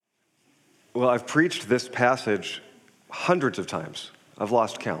Well, I've preached this passage hundreds of times. I've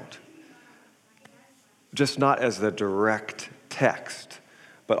lost count. Just not as the direct text,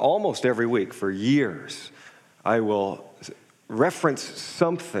 but almost every week for years, I will reference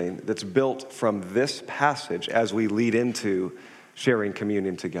something that's built from this passage as we lead into sharing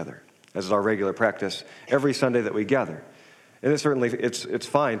communion together, as is our regular practice every Sunday that we gather. And it's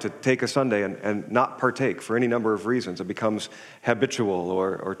fine to take a Sunday and not partake for any number of reasons. It becomes habitual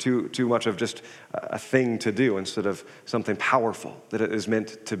or too much of just a thing to do instead of something powerful that it is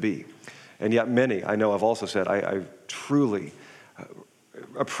meant to be. And yet many, I know, have also said, I truly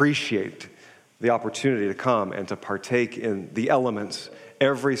appreciate the opportunity to come and to partake in the elements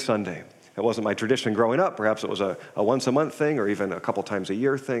every Sunday. It wasn't my tradition growing up. Perhaps it was a once-a-month thing or even a couple times a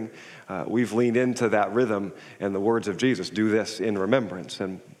year thing. We've leaned into that rhythm and the words of Jesus, do this in remembrance.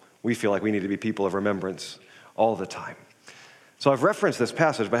 And we feel like we need to be people of remembrance all the time. So I've referenced this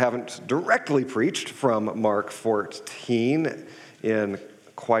passage, but haven't directly preached from Mark 14 in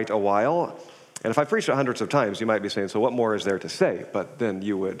quite a while. And if I preached it hundreds of times, you might be saying, so what more is there to say? But then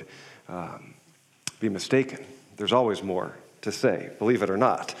you would be mistaken. There's always more to say, believe it or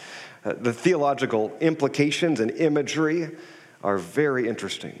not. The theological implications and imagery are very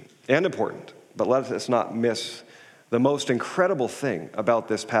interesting and important, but let us not miss the most incredible thing about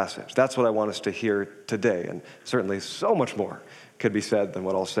this passage. That's what I want us to hear today, and certainly so much more could be said than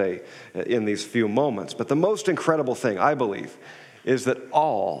what I'll say in these few moments. But the most incredible thing, I believe, is that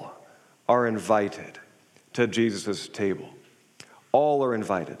all are invited to Jesus' table. All are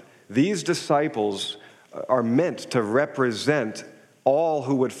invited. These disciples are meant to represent all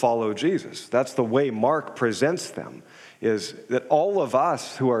who would follow Jesus. That's the way Mark presents them, is that all of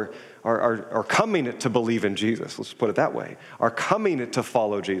us who are coming to believe in Jesus, let's put it that way, are coming to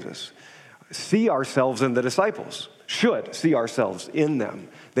follow Jesus, see ourselves in the disciples, should see ourselves in them.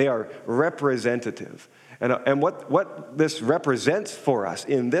 They are representative. And what this represents for us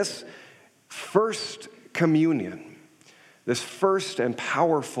in this first communion, this first and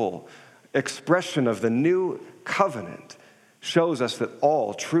powerful expression of the new covenant, shows us that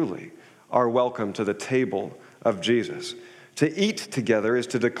all truly are welcome to the table of Jesus. To eat together is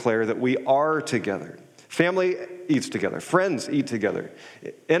to declare that we are together. Family eats together. Friends eat together.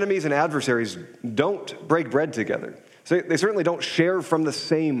 Enemies and adversaries don't break bread together. So they certainly don't share from the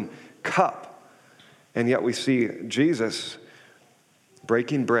same cup. And yet we see Jesus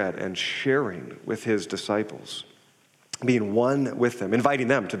breaking bread and sharing with his disciples, being one with them, inviting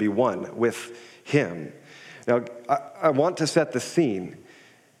them to be one with him. Now, I want to set the scene.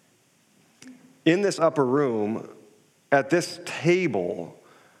 In this upper room, at this table,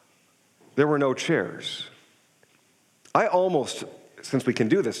 there were no chairs. I almost, since we can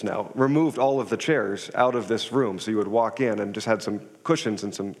do this now, removed all of the chairs out of this room so you would walk in and just had some cushions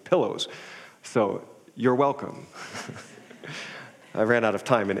and some pillows. So you're welcome. I ran out of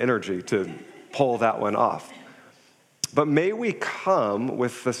time and energy to pull that one off. But may we come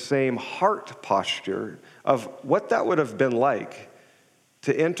with the same heart posture of what that would have been like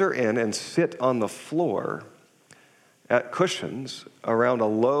to enter in and sit on the floor at cushions around a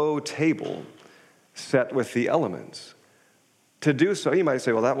low table set with the elements. To do so, you might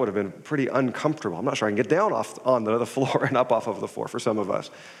say, well, that would have been pretty uncomfortable. I'm not sure I can get down on the floor and up off of the floor for some of us.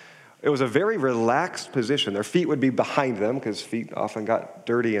 It was a very relaxed position. Their feet would be behind them because feet often got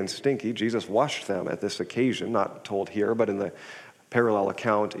dirty and stinky. Jesus washed them at this occasion, not told here, but in the parallel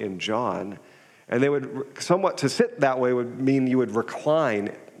account in John. And they would somewhat, to sit that way would mean you would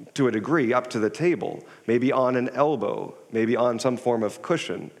recline to a degree up to the table, maybe on an elbow, maybe on some form of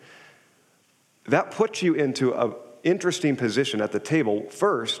cushion. That puts you into an interesting position at the table.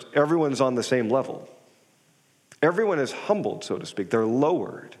 First, everyone's on the same level. Everyone is humbled, so to speak. They're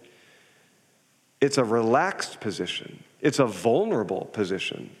lowered. It's a relaxed position. It's a vulnerable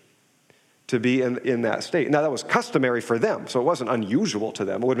position to be in that state. Now, that was customary for them, so it wasn't unusual to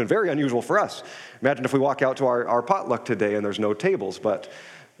them. It would have been very unusual for us. Imagine if we walk out to our potluck today and there's no tables,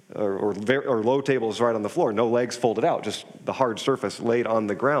 or low tables right on the floor, no legs folded out, just the hard surface laid on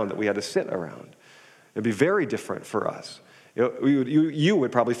the ground that we had to sit around. It'd be very different for us. You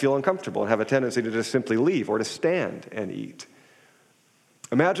would probably feel uncomfortable and have a tendency to just simply leave or to stand and eat.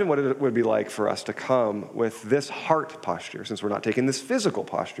 Imagine what it would be like for us to come with this heart posture, since we're not taking this physical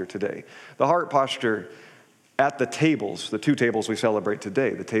posture today. The heart posture at the tables, the two tables we celebrate today,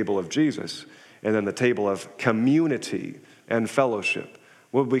 the table of Jesus and then the table of community and fellowship.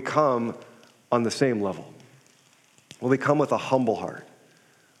 Will we come on the same level? Will we come with a humble heart?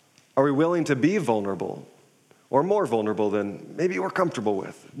 Are we willing to be vulnerable or more vulnerable than maybe we're comfortable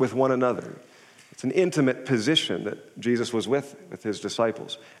with one another? It's an intimate position that Jesus was with his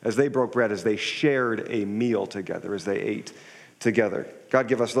disciples as they broke bread, as they shared a meal together, as they ate together. God,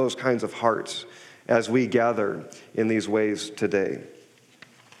 give us those kinds of hearts as we gather in these ways today.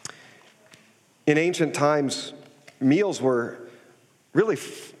 In ancient times, meals were really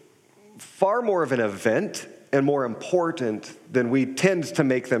far more of an event and more important than we tend to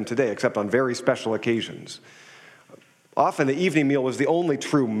make them today, except on very special occasions. Often the evening meal was the only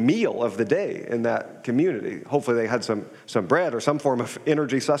true meal of the day in that community. Hopefully they had some bread or some form of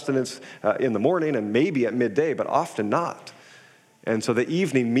energy sustenance in the morning and maybe at midday, but often not. And so the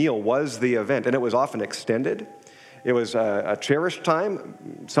evening meal was the event, and it was often extended. It was a cherished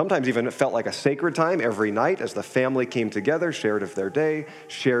time. Sometimes even it felt like a sacred time every night as the family came together, shared of their day,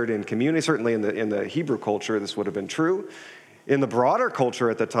 shared in community. Certainly in the Hebrew culture, this would have been true. In the broader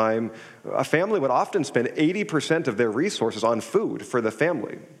culture at the time, a family would often spend 80% of their resources on food for the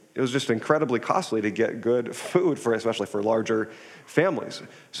family. It was just incredibly costly to get good food, especially for larger families.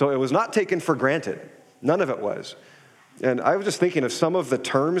 So it was not taken for granted. None of it was. And I was just thinking of some of the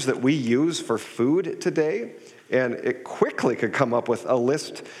terms that we use for food today, and it quickly could come up with a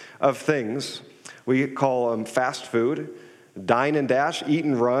list of things. We call them fast food, dine and dash, eat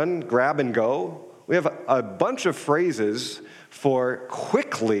and run, grab and go. We have a bunch of phrases for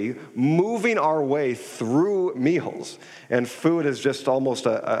quickly moving our way through meals. And food is just almost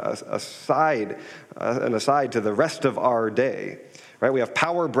an aside to the rest of our day. Right? We have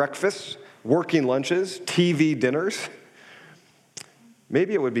power breakfasts, working lunches, TV dinners.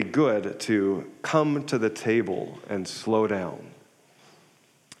 Maybe it would be good to come to the table and slow down,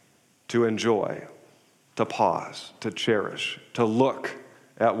 to enjoy, to pause, to cherish, to look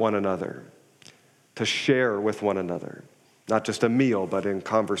at one another, to share with one another, not just a meal, but in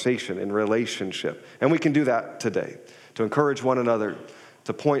conversation, in relationship. And we can do that today, to encourage one another,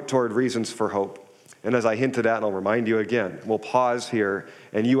 to point toward reasons for hope. And as I hinted at, and I'll remind you again, we'll pause here,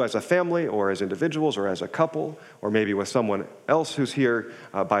 and you as a family, or as individuals, or as a couple, or maybe with someone else who's here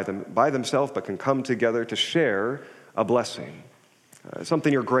by themselves, but can come together to share a blessing,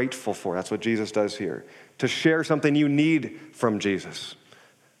 something you're grateful for. That's what Jesus does here. To share something you need from Jesus,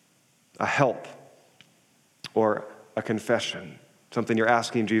 a help, or a confession, something you're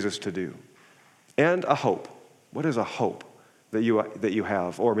asking Jesus to do, and a hope. What is a hope that you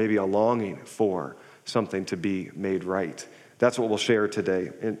have, or maybe a longing for something to be made right? That's what we'll share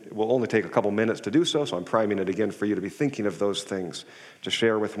today. It will only take a couple minutes to do so I'm priming it again for you to be thinking of those things, to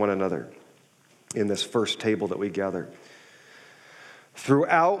share with one another in this first table that we gather.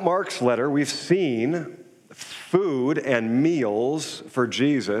 Throughout Mark's letter, we've seen food and meals for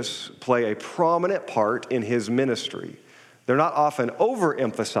Jesus play a prominent part in his ministry. They're not often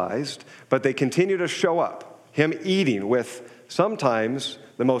overemphasized, but they continue to show up. Him eating with sometimes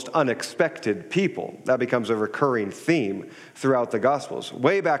the most unexpected people. That becomes a recurring theme throughout the Gospels.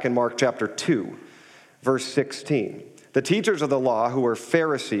 Way back in Mark chapter 2, verse 16, the teachers of the law, who were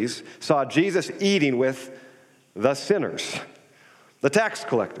Pharisees, saw Jesus eating with the sinners, the tax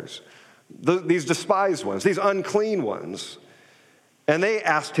collectors, these despised ones, these unclean ones. And they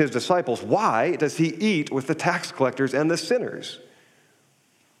asked his disciples, why does he eat with the tax collectors and the sinners?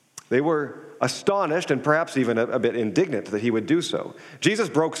 They were astonished and perhaps even a bit indignant that he would do so. Jesus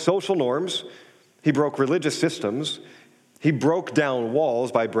broke social norms. He broke religious systems. He broke down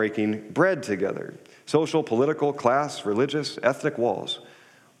walls by breaking bread together. Social, political, class, religious, ethnic walls.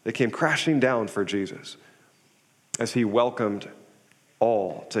 They came crashing down for Jesus as he welcomed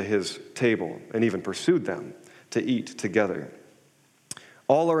all to his table and even pursued them to eat together.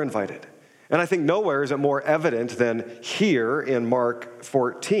 All are invited. And I think nowhere is it more evident than here in Mark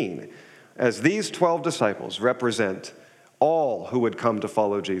 14, as these 12 disciples represent all who would come to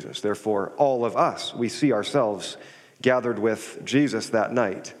follow Jesus. Therefore, all of us, we see ourselves gathered with Jesus that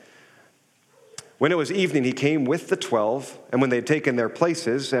night. When it was evening, he came with the 12, and when they had taken their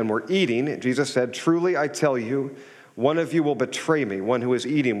places and were eating, Jesus said, truly I tell you, one of you will betray me, one who is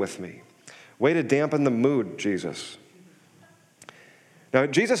eating with me. Way to dampen the mood, Jesus. Now,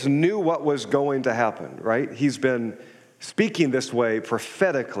 Jesus knew what was going to happen, right? He's been speaking this way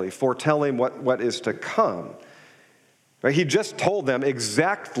prophetically, foretelling what is to come. Right? He just told them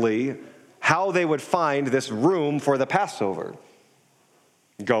exactly how they would find this room for the Passover.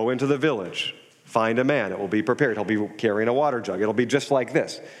 Go into the village, find a man, it will be prepared. He'll be carrying a water jug. It'll be just like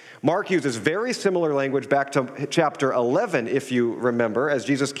this. Mark uses very similar language back to chapter 11, if you remember, as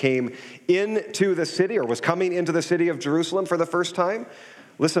Jesus came into the city or was coming into the city of Jerusalem for the first time.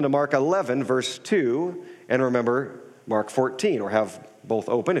 Listen to Mark 11, verse 2, and remember Mark 14, or have both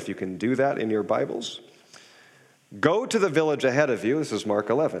open if you can do that in your Bibles. Go to the village ahead of you, this is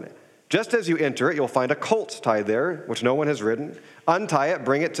Mark 11, Just as you enter it, you'll find a colt tied there, which no one has ridden. Untie it,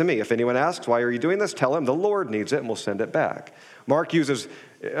 bring it to me. If anyone asks, why are you doing this? Tell him the Lord needs it, and we'll send it back. Mark uses,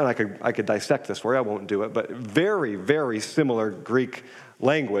 and I could dissect this for you, I won't do it, but very, very similar Greek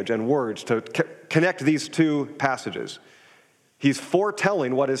language and words to connect these two passages. He's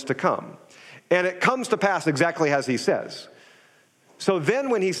foretelling what is to come. And it comes to pass exactly as he says. So then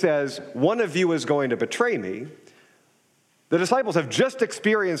when he says, one of you is going to betray me, the disciples have just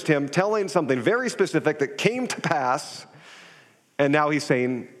experienced him telling something very specific that came to pass, and now he's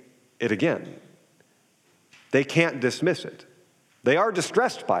saying it again. They can't dismiss it. They are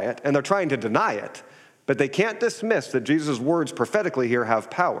distressed by it, and they're trying to deny it, but they can't dismiss that Jesus' words prophetically here have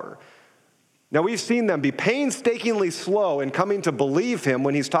power. Now, we've seen them be painstakingly slow in coming to believe him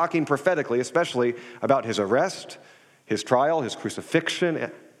when he's talking prophetically, especially about his arrest, his trial, his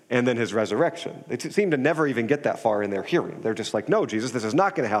crucifixion, and then his resurrection. They seem to never even get that far in their hearing. They're just like, no, Jesus, this is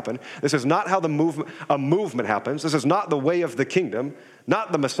not going to happen. This is not how a movement happens. This is not the way of the kingdom,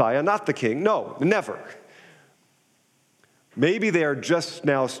 not the Messiah, not the king. No, never. Maybe they are just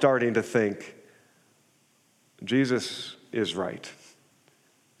now starting to think, Jesus is right.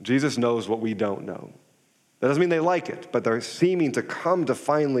 Jesus knows what we don't know. That doesn't mean they like it, but they're seeming to come to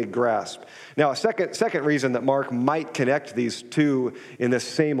finally grasp. Now, a second reason that Mark might connect these two in this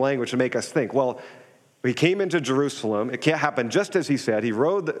same language to make us think, well, he came into Jerusalem. It can't happen just as he said. He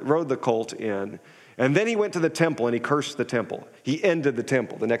rode the colt in, and then he went to the temple and he cursed the temple. He ended the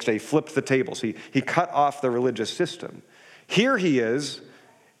temple. The next day he flipped the tables. He cut off the religious system. Here he is.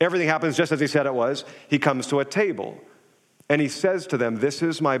 Everything happens just as he said it was. He comes to a table, and he says to them, this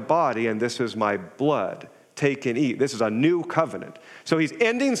is my body and this is my blood. Take and eat. This is a new covenant. So he's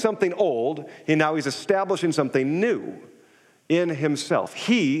ending something old, and now he's establishing something new in himself.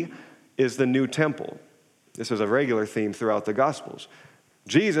 He is the new temple. This is a regular theme throughout the Gospels.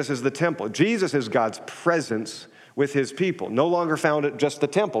 Jesus is the temple. Jesus is God's presence with his people. No longer found at just the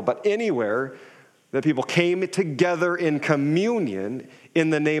temple, but anywhere that people came together in communion in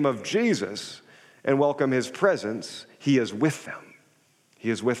the name of Jesus and welcome his presence, he is with them. He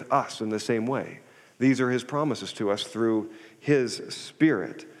is with us in the same way. These are his promises to us through his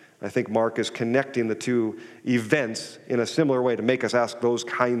Spirit. I think Mark is connecting the two events in a similar way to make us ask those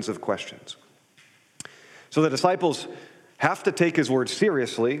kinds of questions. So the disciples have to take his word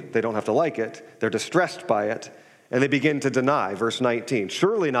seriously. They don't have to like it. They're distressed by it. And they begin to deny. Verse 19,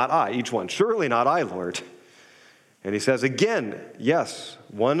 surely not I, each one, surely not I, Lord. And he says again, yes,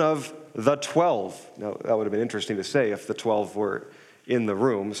 one of the 12. Now, that would have been interesting to say if the 12 were in the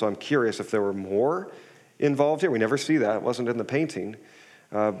room, so I'm curious if there were more involved here. We never see that. It wasn't in the painting.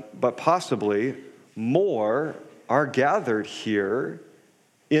 But possibly more are gathered here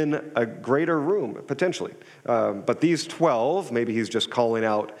in a greater room, potentially. But these 12, maybe he's just calling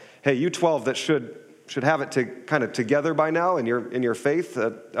out, hey, you 12 that should have it kind of together by now in your faith,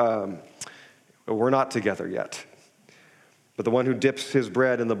 we're not together yet. But the one who dips his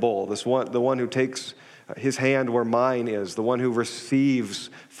bread in the bowl, the one who takes his hand where mine is, the one who receives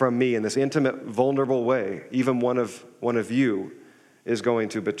from me in this intimate, vulnerable way, even one of you is going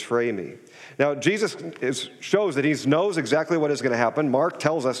to betray me. Now, Jesus shows that he knows exactly what is going to happen. Mark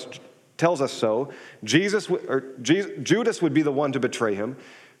tells us so. Judas would be the one to betray him.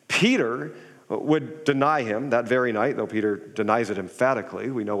 Peter would deny him that very night, though Peter denies it emphatically.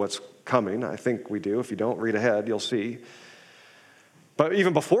 We know what's coming. I think we do. If you don't read ahead, you'll see. But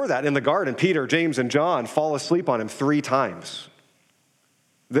even before that, in the garden, Peter, James, and John fall asleep on him 3 times.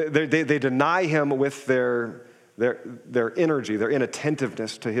 They deny him with their energy, their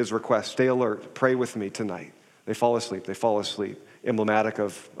inattentiveness to his request. Stay alert. Pray with me tonight. They fall asleep. Emblematic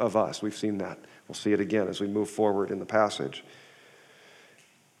of us. We've seen that. We'll see it again as we move forward in the passage.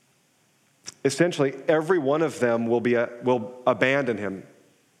 Essentially, every one of them will abandon him.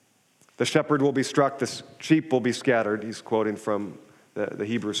 The shepherd will be struck. The sheep will be scattered. He's quoting from the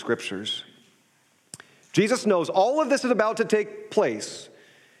Hebrew Scriptures. Jesus knows all of this is about to take place,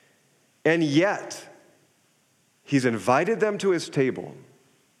 and yet he's invited them to his table.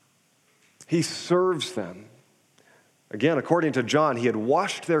 He serves them. Again, according to John, he had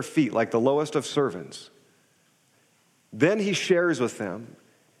washed their feet like the lowest of servants. Then he shares with them,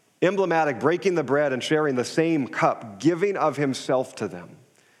 emblematic, breaking the bread and sharing the same cup, giving of himself to them.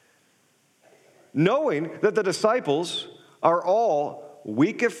 Knowing that the disciples are all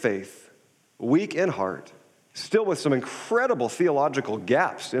weak of faith, weak in heart, still with some incredible theological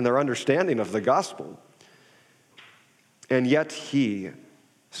gaps in their understanding of the gospel. And yet he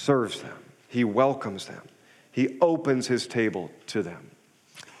serves them. He welcomes them. He opens his table to them.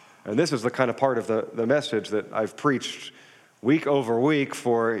 And this is the kind of part of the message that I've preached week over week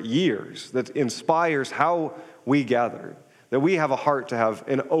for years, that inspires how we gather, that we have a heart to have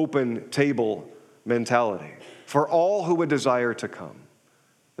an open table mentality for all who would desire to come.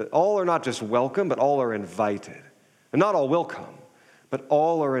 That all are not just welcome, but all are invited. And not all will come, but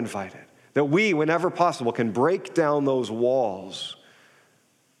all are invited. That we, whenever possible, can break down those walls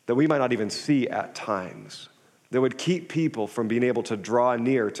that we might not even see at times, that would keep people from being able to draw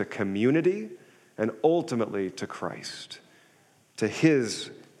near to community and ultimately to Christ, to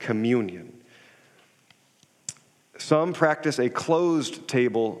his communion. Some practice a closed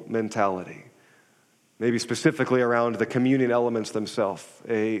table mentality, maybe specifically around the communion elements themselves.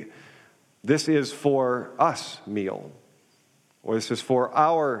 This is for us meal, or this is for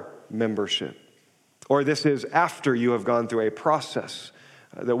our membership, or this is after you have gone through a process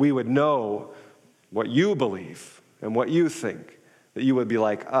that we would know what you believe and what you think, that you would be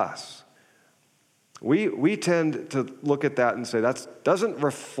like us. We tend to look at that and say that doesn't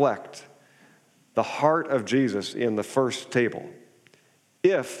reflect the heart of Jesus in the first table.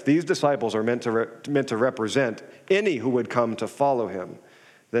 If these disciples are meant to represent any who would come to follow him,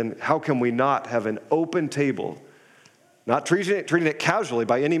 then how can we not have an open table, not treating it casually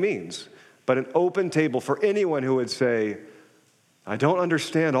by any means, but an open table for anyone who would say, I don't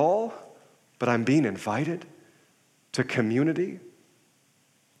understand all, but I'm being invited to community.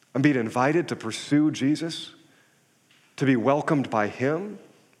 I'm being invited to pursue Jesus, to be welcomed by him,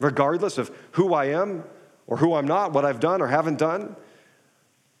 regardless of who I am or who I'm not, what I've done or haven't done.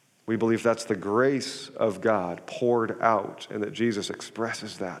 We believe that's the grace of God poured out, and that Jesus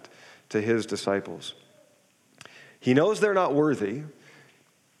expresses that to his disciples. He knows they're not worthy.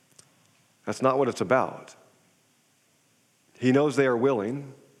 That's not what it's about. He knows they are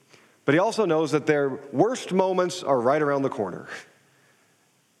willing, but he also knows that their worst moments are right around the corner.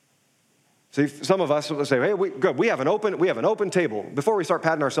 See, some of us will say, hey, we have an open table. Before we start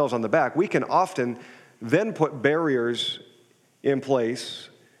patting ourselves on the back, we can often then put barriers in place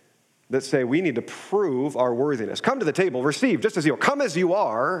that say we need to prove our worthiness. Come to the table, receive just as you are. Come as you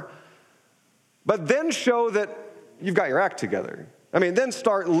are, but then show that you've got your act together. I mean, then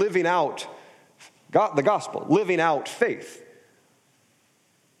start living out the gospel, living out faith.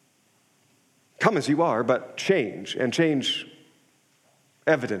 Come as you are, but change, and change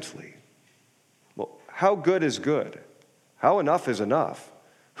evidently. Well, how good is good? How enough is enough?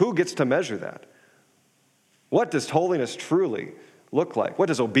 Who gets to measure that? What does holiness truly look like? What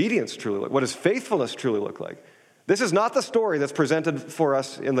does obedience truly look like? What does faithfulness truly look like? This is not the story that's presented for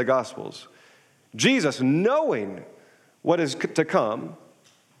us in the Gospels. Jesus, knowing what is to come,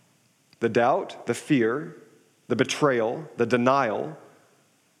 the doubt, the fear, the betrayal, the denial,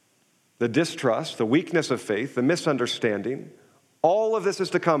 the distrust, the weakness of faith, the misunderstanding, all of this is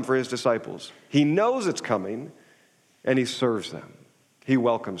to come for his disciples. He knows it's coming, and he serves them. He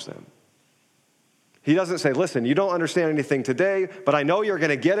welcomes them. He doesn't say, listen, you don't understand anything today, but I know you're going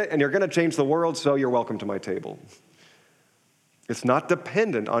to get it, and you're going to change the world, so you're welcome to my table. It's not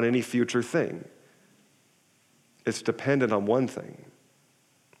dependent on any future thing. It's dependent on one thing: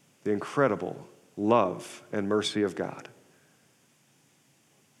 the incredible love and mercy of God.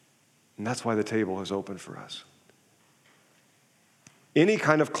 And that's why the table is open for us. Any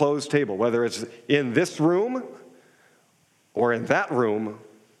kind of closed table, whether it's in this room or in that room,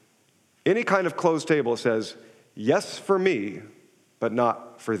 any kind of closed table says, yes for me, but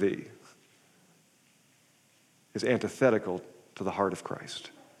not for thee, is antithetical to the heart of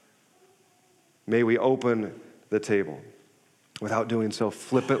Christ. May we open the table without doing so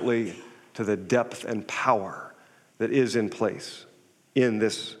flippantly to the depth and power that is in place in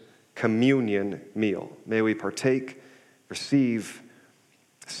this communion meal. May we partake, receive,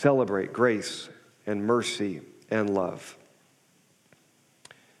 celebrate grace and mercy and love.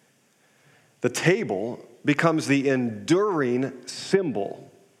 The table becomes the enduring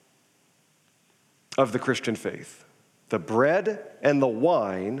symbol of the Christian faith. The bread and the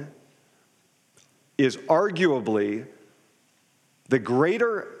wine is arguably the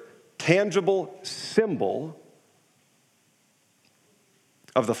greater tangible symbol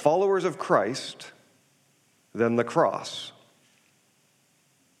of the followers of Christ than the cross.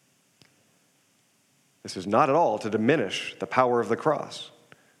 This is not at all to diminish the power of the cross.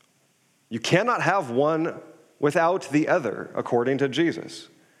 You cannot have one without the other, according to Jesus.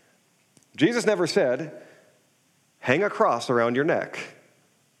 Jesus never said, hang a cross around your neck,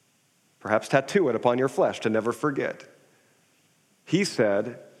 perhaps tattoo it upon your flesh to never forget. He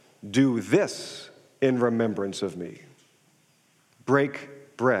said, do this in remembrance of me.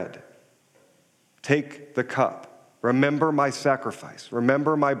 Break bread. Take the cup. Remember my sacrifice.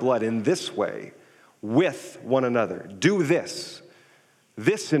 Remember my blood. In this way, with one another. Do this.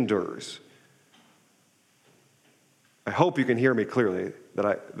 This endures. I hope you can hear me clearly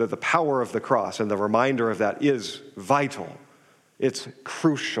that the power of the cross and the reminder of that is vital. It's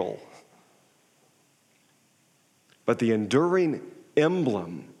crucial. But the enduring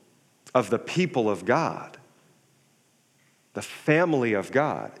emblem of the people of God, the family of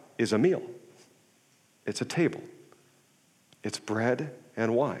God, is a meal. It's a table. It's bread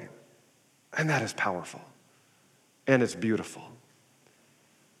and wine. And that is powerful. And it's beautiful.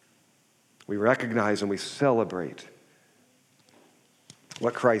 We recognize and we celebrate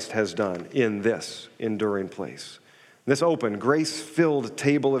what Christ has done in this enduring place. This open, grace-filled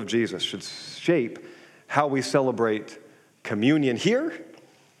table of Jesus should shape how we celebrate communion here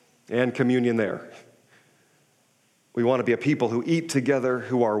and communion there. We want to be a people who eat together,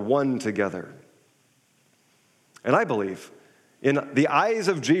 who are one together. And I believe, in the eyes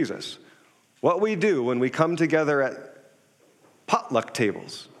of Jesus, what we do when we come together at potluck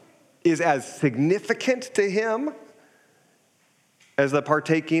tables is as significant to him as the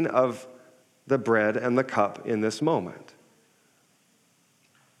partaking of the bread and the cup in this moment.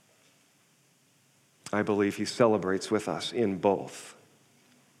 I believe he celebrates with us in both.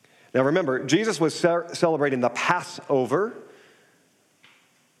 Now remember, Jesus was celebrating the Passover.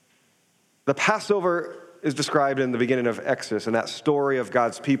 The Passover is described in the beginning of Exodus, and that story of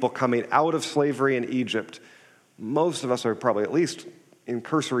God's people coming out of slavery in Egypt. Most of us are probably at least in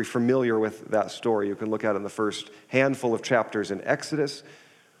cursory familiar with that story. You can look at it in the first handful of chapters in Exodus.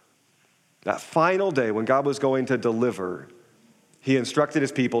 That final day when God was going to deliver, he instructed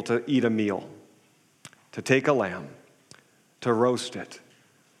his people to eat a meal, to take a lamb, to roast it,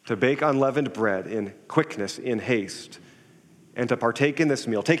 to bake unleavened bread in quickness, in haste, and to partake in this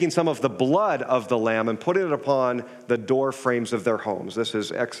meal, taking some of the blood of the lamb and putting it upon the door frames of their homes. This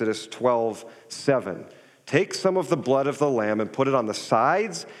is Exodus 12:7. Take some of the blood of the lamb and put it on the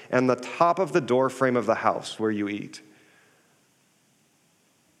sides and the top of the door frame of the house where you eat.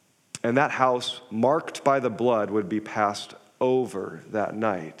 And that house, marked by the blood, would be passed over that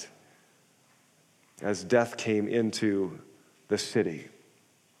night as death came into the city.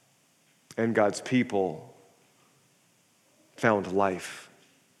 And God's people found life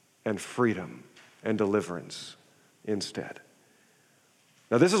and freedom and deliverance instead.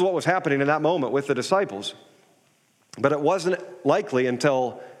 Now, this is what was happening in that moment with the disciples, but it wasn't likely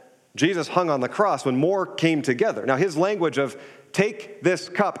until Jesus hung on the cross when more came together. Now, his language of, take this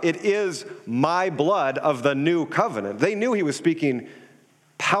cup, it is my blood of the new covenant. They knew he was speaking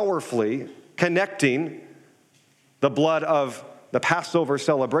powerfully, connecting the blood of the Passover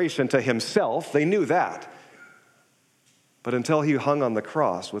celebration to himself. They knew that. But until he hung on the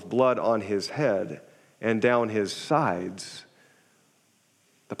cross with blood on his head and down his sides,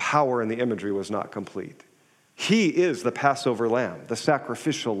 the power and the imagery was not complete. He is the Passover lamb, the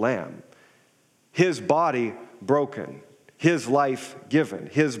sacrificial lamb. His body broken, his life given,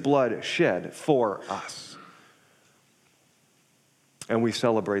 his blood shed for us. And we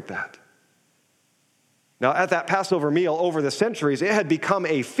celebrate that. Now, at that Passover meal over the centuries, it had become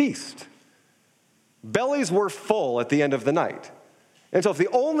a feast. Bellies were full at the end of the night. And so if the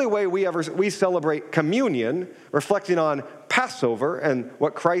only way we celebrate communion, reflecting on Passover and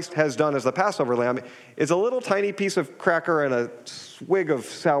what Christ has done as the Passover lamb, is a little tiny piece of cracker and a swig of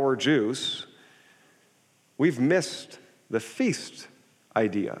sour juice, we've missed the feast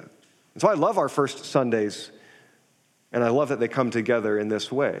idea. And so I love our first Sundays, and I love that they come together in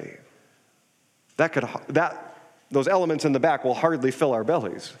this way. Those elements in the back will hardly fill our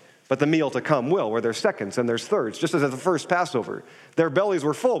bellies. But the meal to come will, where there's seconds and there's thirds, just as at the first Passover. Their bellies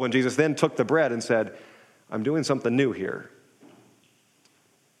were full when Jesus then took the bread and said, I'm doing something new here.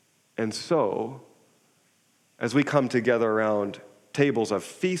 And so, as we come together around tables of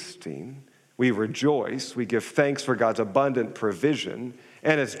feasting, we rejoice, we give thanks for God's abundant provision,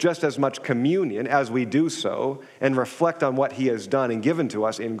 and it's just as much communion as we do so and reflect on what he has done and given to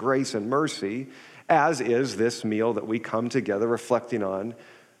us in grace and mercy, as is this meal that we come together reflecting on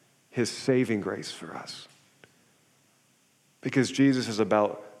his saving grace for us. Because Jesus is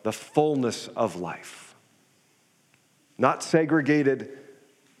about the fullness of life. Not segregated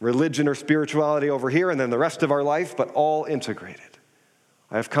religion or spirituality over here and then the rest of our life, but all integrated.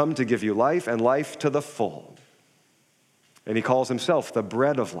 I have come to give you life and life to the full. And he calls himself the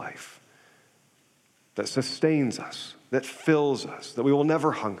bread of life that sustains us, that fills us, that we will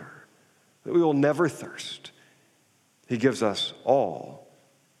never hunger, that we will never thirst. He gives us all.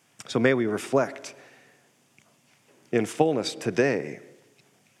 So may we reflect in fullness today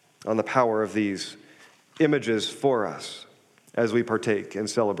on the power of these images for us as we partake and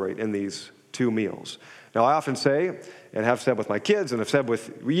celebrate in these 2 meals. Now, I often say, and have said with my kids and have said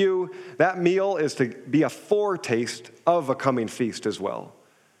with you, that meal is to be a foretaste of a coming feast as well.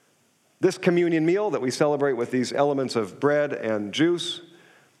 This communion meal that we celebrate with these elements of bread and juice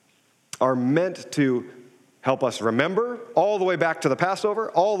are meant to help us remember all the way back to the Passover,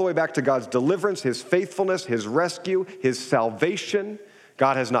 all the way back to God's deliverance, his faithfulness, his rescue, his salvation.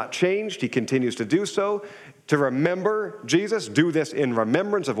 God has not changed. He continues to do so. To remember Jesus, do this in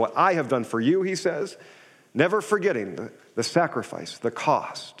remembrance of what I have done for you, he says. Never forgetting the sacrifice, the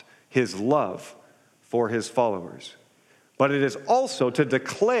cost, his love for his followers. But it is also to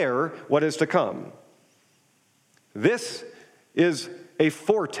declare what is to come. This is a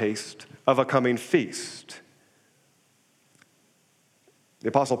foretaste of a coming feast. The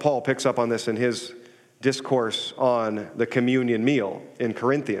Apostle Paul picks up on this in his discourse on the communion meal in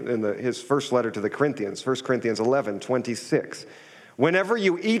Corinthians, his first letter to the Corinthians, 1 Corinthians 11:26. Whenever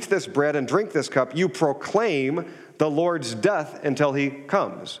you eat this bread and drink this cup, you proclaim the Lord's death until he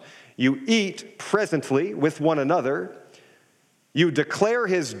comes. You eat presently with one another. You declare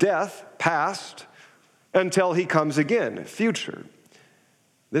his death, past, until he comes again, future.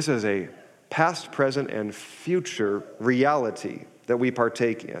 This is a past, present, and future reality that we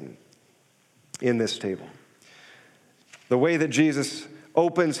partake in this table. The way that Jesus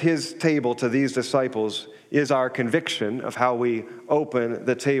opens his table to these disciples is our conviction of how we open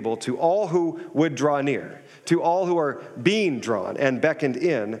the table to all who would draw near, to all who are being drawn and beckoned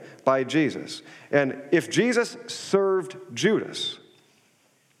in by Jesus. And if Jesus served Judas,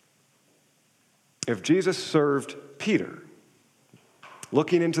 if Jesus served Peter,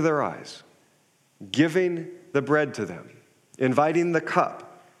 looking into their eyes, giving the bread to them, inviting the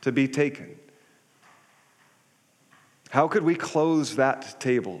cup to be taken, how could we close that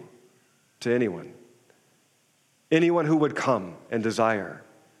table to anyone? Anyone who would come and desire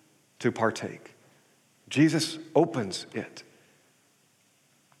to partake. Jesus opens it.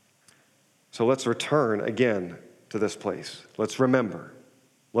 So let's return again to this place. Let's remember.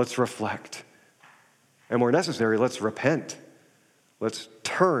 Let's reflect. And where necessary, let's repent. Let's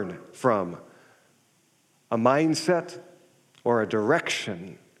turn from a mindset or a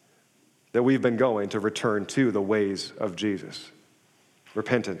direction that we've been going to return to the ways of Jesus.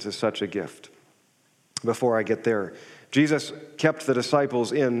 Repentance is such a gift. Before I get there, Jesus kept the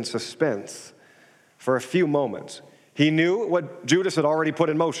disciples in suspense for a few moments. He knew what Judas had already put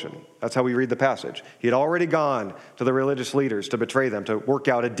in motion. That's how we read the passage. He had already gone to the religious leaders to betray them, to work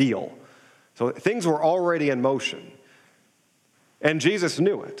out a deal. So things were already in motion. And Jesus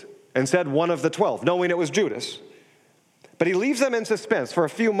knew it and said one of the 12, knowing it was Judas. But he leaves them in suspense for a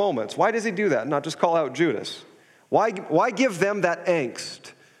few moments. Why does he do that? Not just call out Judas. Why give them that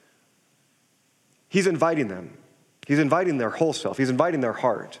angst? He's inviting them. He's inviting their whole self. He's inviting their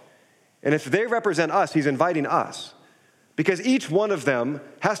heart. And if they represent us, he's inviting us. Because each one of them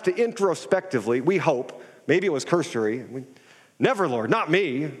has to introspectively, we hope, maybe it was cursory, never, Lord, not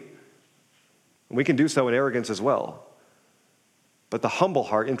me. And we can do so in arrogance as well. But the humble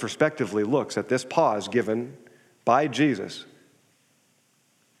heart introspectively looks at this pause given by Jesus.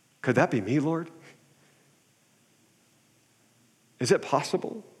 Could that be me, Lord? Is it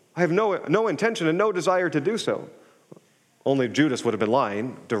possible? I have no intention and no desire to do so. Only Judas would have been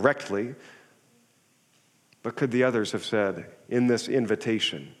lying directly. But could the others have said in this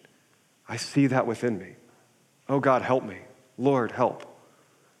invitation, I see that within me. Oh God, help me. Lord, help.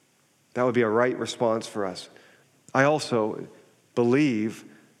 That would be a right response for us. I also believe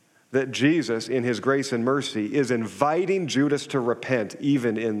that Jesus, in his grace and mercy, is inviting Judas to repent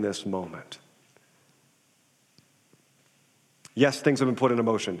even in this moment. Yes, things have been put into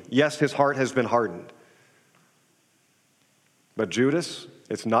motion. Yes, his heart has been hardened. But Judas,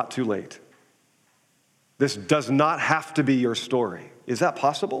 it's not too late. This does not have to be your story. Is that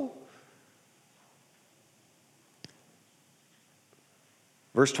possible?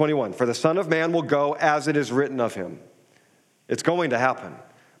 Verse 21, for the Son of Man will go as it is written of him. It's going to happen.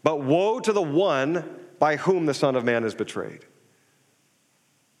 But woe to the one by whom the Son of Man is betrayed.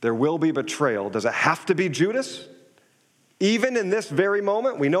 There will be betrayal. Does it have to be Judas? Even in this very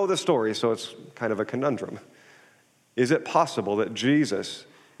moment, we know the story, so it's kind of a conundrum. Is it possible that Jesus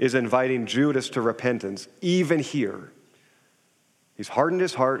is inviting Judas to repentance even here? He's hardened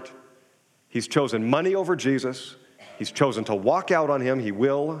his heart. He's chosen money over Jesus. He's chosen to walk out on him. He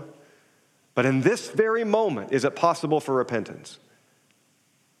will. But in this very moment, is it possible for repentance?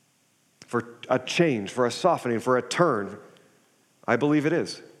 For a change, for a softening, for a turn? I believe it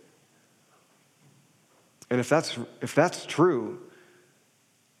is. And if that's true,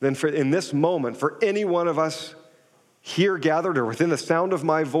 then in this moment, for any one of us here gathered or within the sound of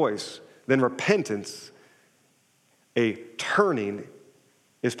my voice then repentance, a turning,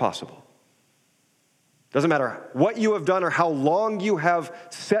 is possible. Doesn't matter what you have done or how long you have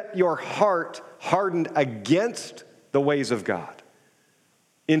set your heart hardened against the ways of God,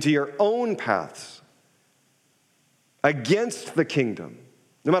 into your own paths, against the kingdom.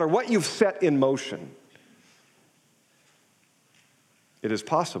 No matter what you've set in motion, it is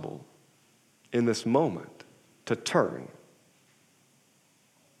possible in this moment to turn.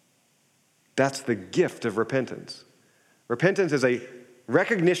 That's the gift of repentance. Repentance is a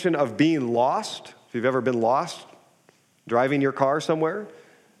recognition of being lost. If you've ever been lost driving your car somewhere,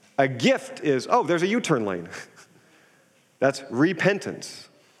 a gift is, oh, there's a U-turn lane. That's repentance.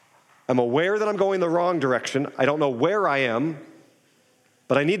 I'm aware that I'm going the wrong direction. I don't know where I am,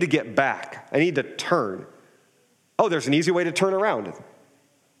 but I need to get back. I need to turn. Oh, there's an easy way to turn around.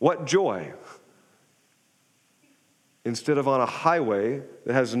 What joy. Instead of on a highway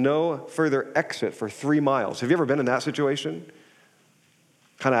that has no further exit for 3 miles. Have you ever been in that situation?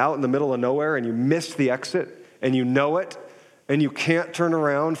 Kind of out in the middle of nowhere and you miss the exit and you know it and you can't turn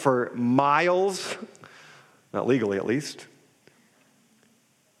around for miles, not legally at least.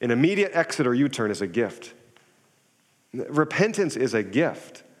 An immediate exit or U-turn is a gift. Repentance is a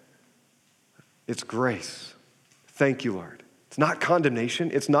gift. It's grace. Thank you, Lord. It's not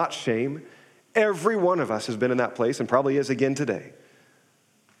condemnation. It's not shame. Every one of us has been in that place and probably is again today.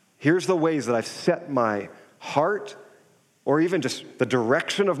 Here's the ways that I've set my heart or even just the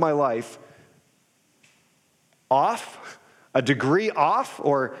direction of my life off, a degree off,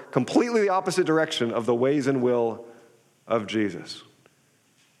 or completely the opposite direction of the ways and will of Jesus.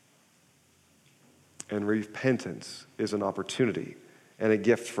 And repentance is an opportunity and a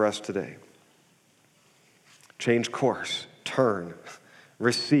gift for us today. Change course, turn,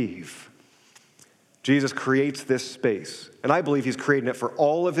 receive. Jesus creates this space, and I believe he's creating it for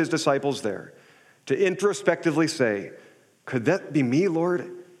all of his disciples there, to introspectively say, could that be me,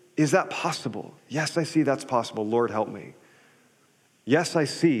 Lord? Is that possible? Yes, I see that's possible. Lord, help me. Yes, I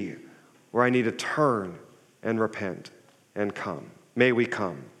see where I need to turn and repent and come. May we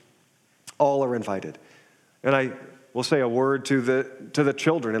come. All are invited. And I will say a word to the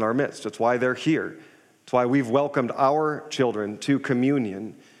children in our midst. It's why they're here. It's why we've welcomed our children to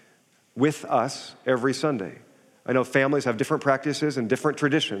communion with us every Sunday. I know families have different practices and different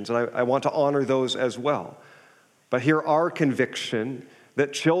traditions, and I want to honor those as well. But hear our conviction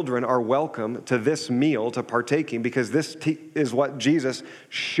that children are welcome to this meal, to partaking, because this is what Jesus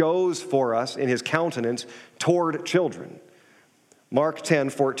shows for us in his countenance toward children. Mark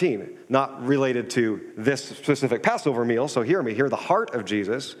 10:14, not related to this specific Passover meal, so hear me, hear the heart of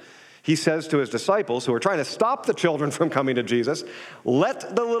Jesus. He says to his disciples who are trying to stop the children from coming to Jesus,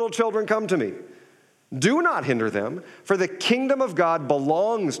 let the little children come to me. Do not hinder them, for the kingdom of God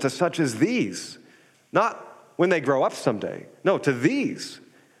belongs to such as these. Not when they grow up someday. No, to these.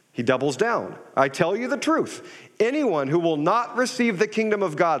 He doubles down. I tell you the truth. Anyone who will not receive the kingdom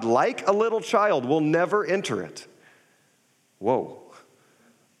of God like a little child will never enter it. Whoa.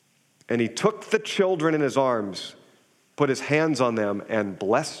 And he took the children in his arms, put his hands on them, and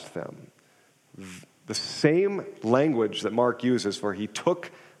blessed them. The same language that Mark uses for he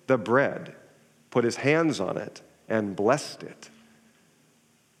took the bread, put his hands on it, and blessed it.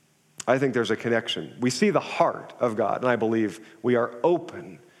 I think there's a connection. We see the heart of God, and I believe we are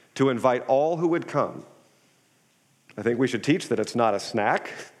open to invite all who would come. I think we should teach that it's not a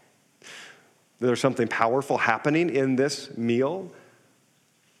snack, that there's something powerful happening in this meal.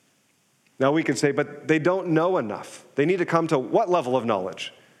 Now we can say, but they don't know enough. They need to come to what level of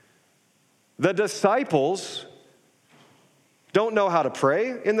knowledge? The disciples don't know how to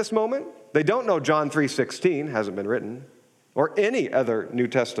pray in this moment. They don't know John 3:16, hasn't been written, or any other New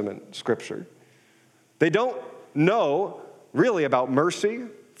Testament scripture. They don't know really about mercy,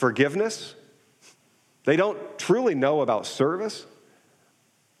 forgiveness. They don't truly know about service.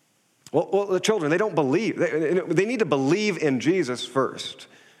 Well, the children, they don't believe. They need to believe in Jesus first.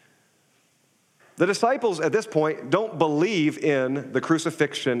 The disciples at this point don't believe in the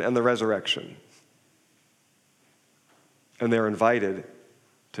crucifixion and the resurrection. And they're invited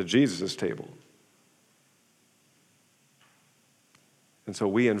to Jesus' table. And so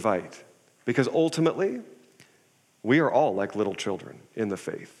we invite, because ultimately, we are all like little children in the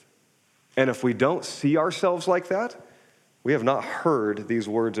faith. And if we don't see ourselves like that, we have not heard these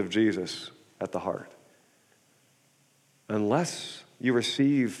words of Jesus at the heart. Unless you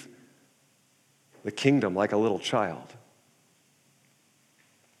receive the kingdom like a little child,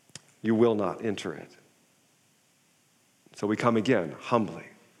 you will not enter it. So we come again humbly.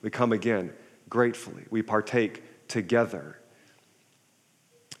 We come again gratefully. We partake together.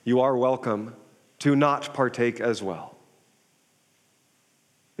 you are welcome to not partake as well.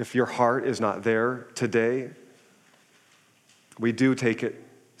 If your heart is not there today, we do take it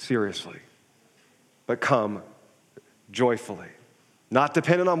seriously. But come joyfully, not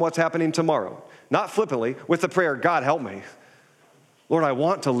dependent on what's happening tomorrow, not flippantly, with the prayer, God, help me. Lord, I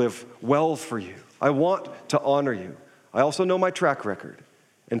want to live well for you. I want to honor you. I also know my track record.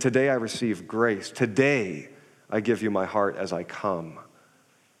 And today I receive grace. Today I give you my heart as I come.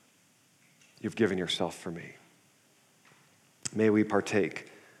 You've given yourself for me. May we partake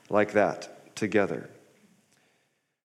like that together.